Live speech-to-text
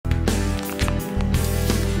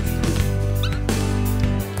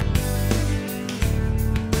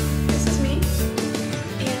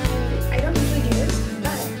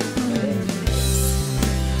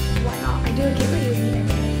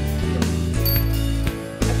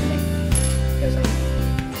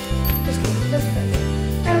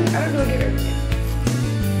I'll get rid of it.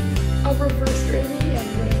 I'll reverse rid of it and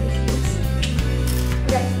rid of this.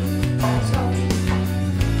 Okay, so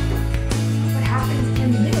what happens in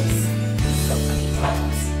this is so funny.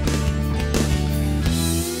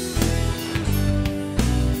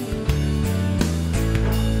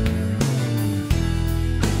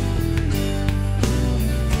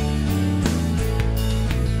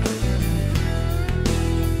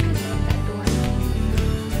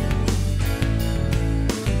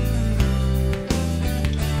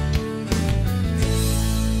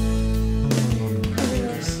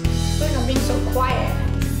 Quiet.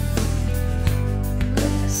 Look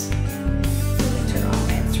at this. Let me turn off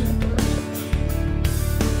my instrument door.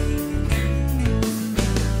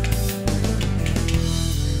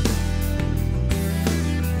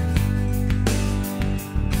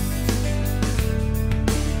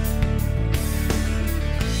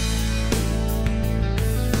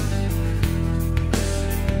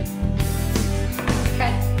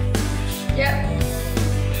 Okay. Yep.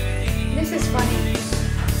 This is funny.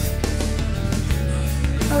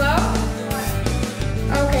 Hello?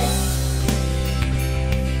 Okay.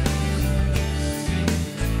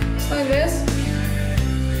 Just like this.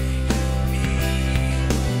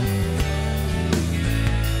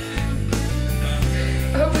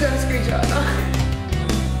 I hope we got a screenshot.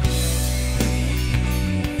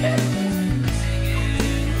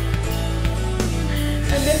 A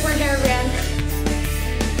different hairband.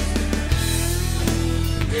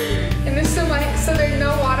 And this so there's no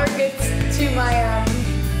water gets to my arms.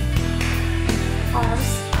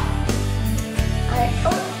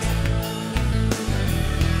 Oh.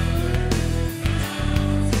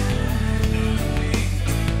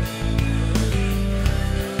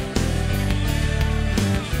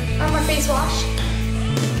 My face wash.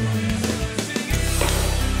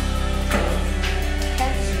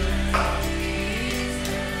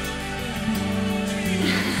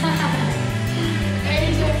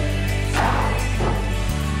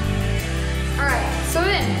 Alright, so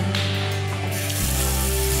then.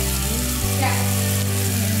 Yeah.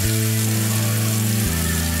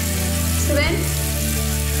 So then,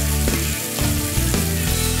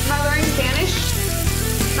 am I learning Spanish?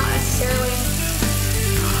 Not necessarily.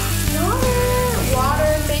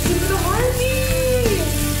 Water, thank you for the heartbeat.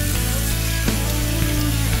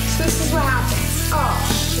 So this is what happens. Oh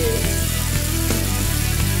shoot.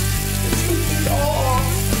 Let's take these all off.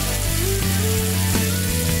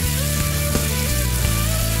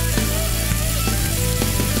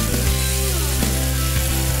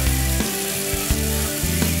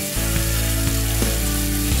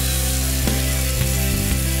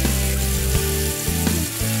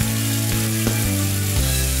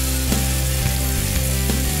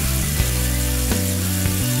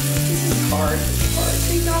 It's hard to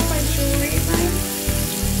take off my jewelry, right?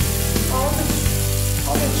 All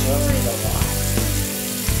the jewelry is a lot.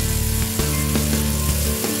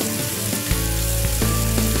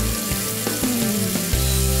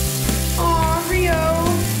 Aw, Rio.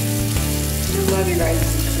 I love you guys.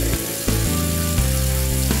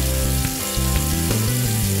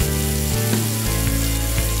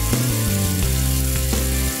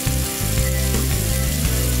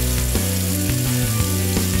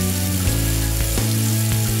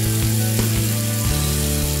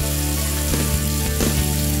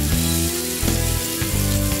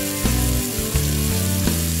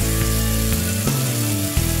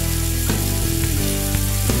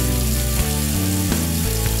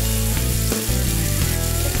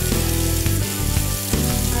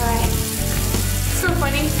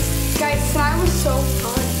 Guys, that was so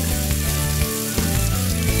fun.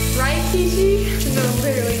 Right, Kiki? No,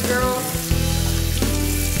 literally, girl.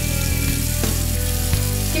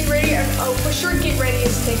 Get ready. Oh, for sure, get ready.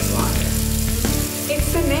 It takes longer.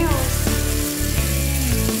 It's the nails.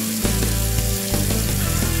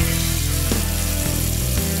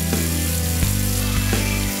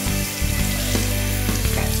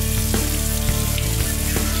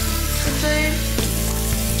 Okay.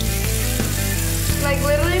 Like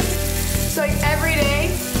literally. So like every day,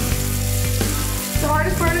 the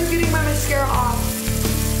hardest part is getting my mascara off,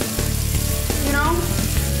 you know?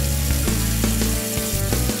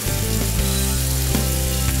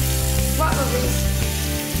 What movies?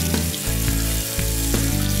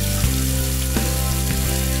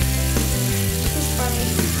 This is funny.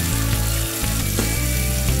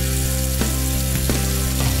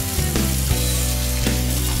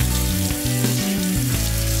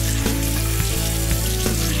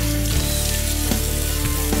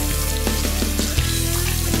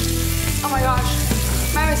 Oh my gosh,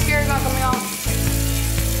 my mascara is not coming off.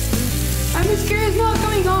 My mascara is not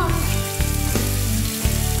coming off.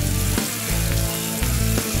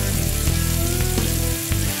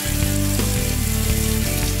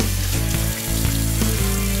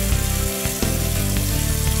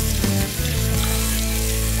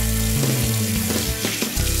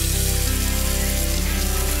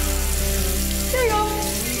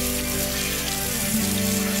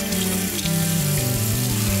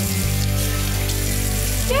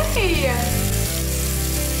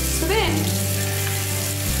 So then,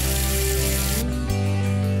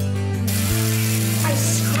 I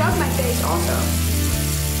scrub my face also.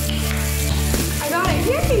 I got it,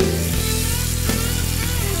 yay!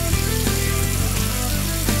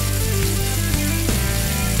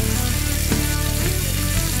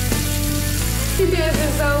 This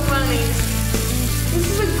is so funny. This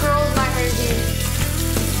is a girl's nightmare routine.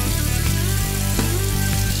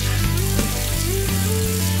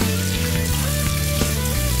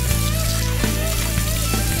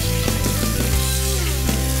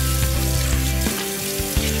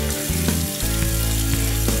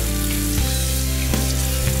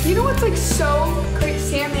 You know what's like so crazy,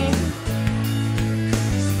 Sammy?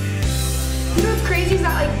 You know what's crazy is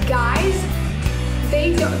that like guys,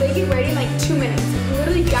 they get ready in like 2 minutes.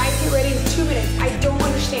 Literally, guys get ready in 2 minutes. I don't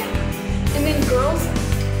understand. And then girls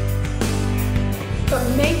put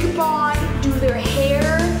makeup on, do their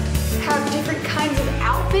hair, have different kinds of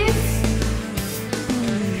outfits.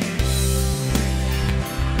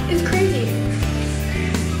 It's crazy.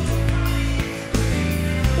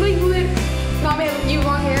 Like, Mommy, you have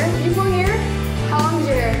long hair? You have long hair? How long is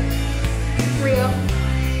your hair? Real.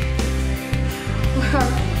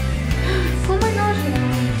 Oh my gosh, no.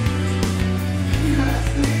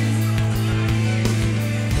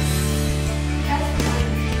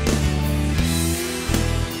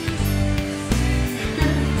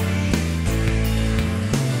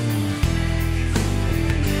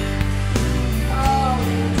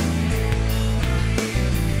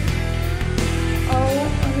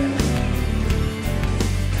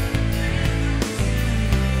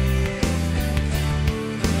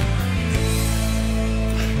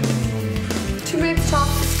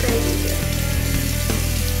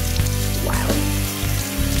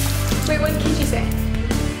 Wait, what did Kiki say?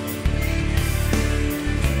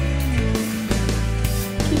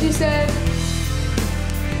 Kiki said,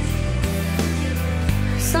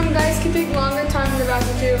 some guys can take longer time than about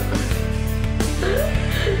to do.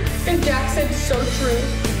 And Jack said, so true.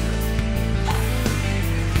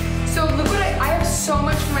 So look what I have so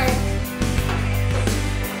much for my,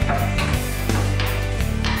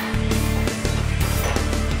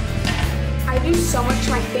 I do so much to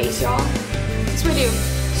my face, y'all. That's what I do.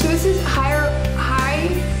 So this is hyaluronic.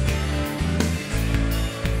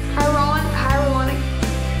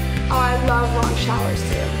 Oh, I love long showers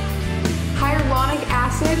too. Hyaluronic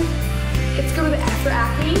acid. It's good for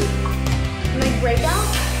acne and like breakout.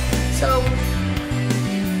 So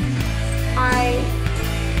I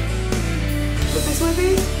put this on my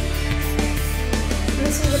face. And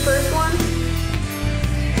this is the first one.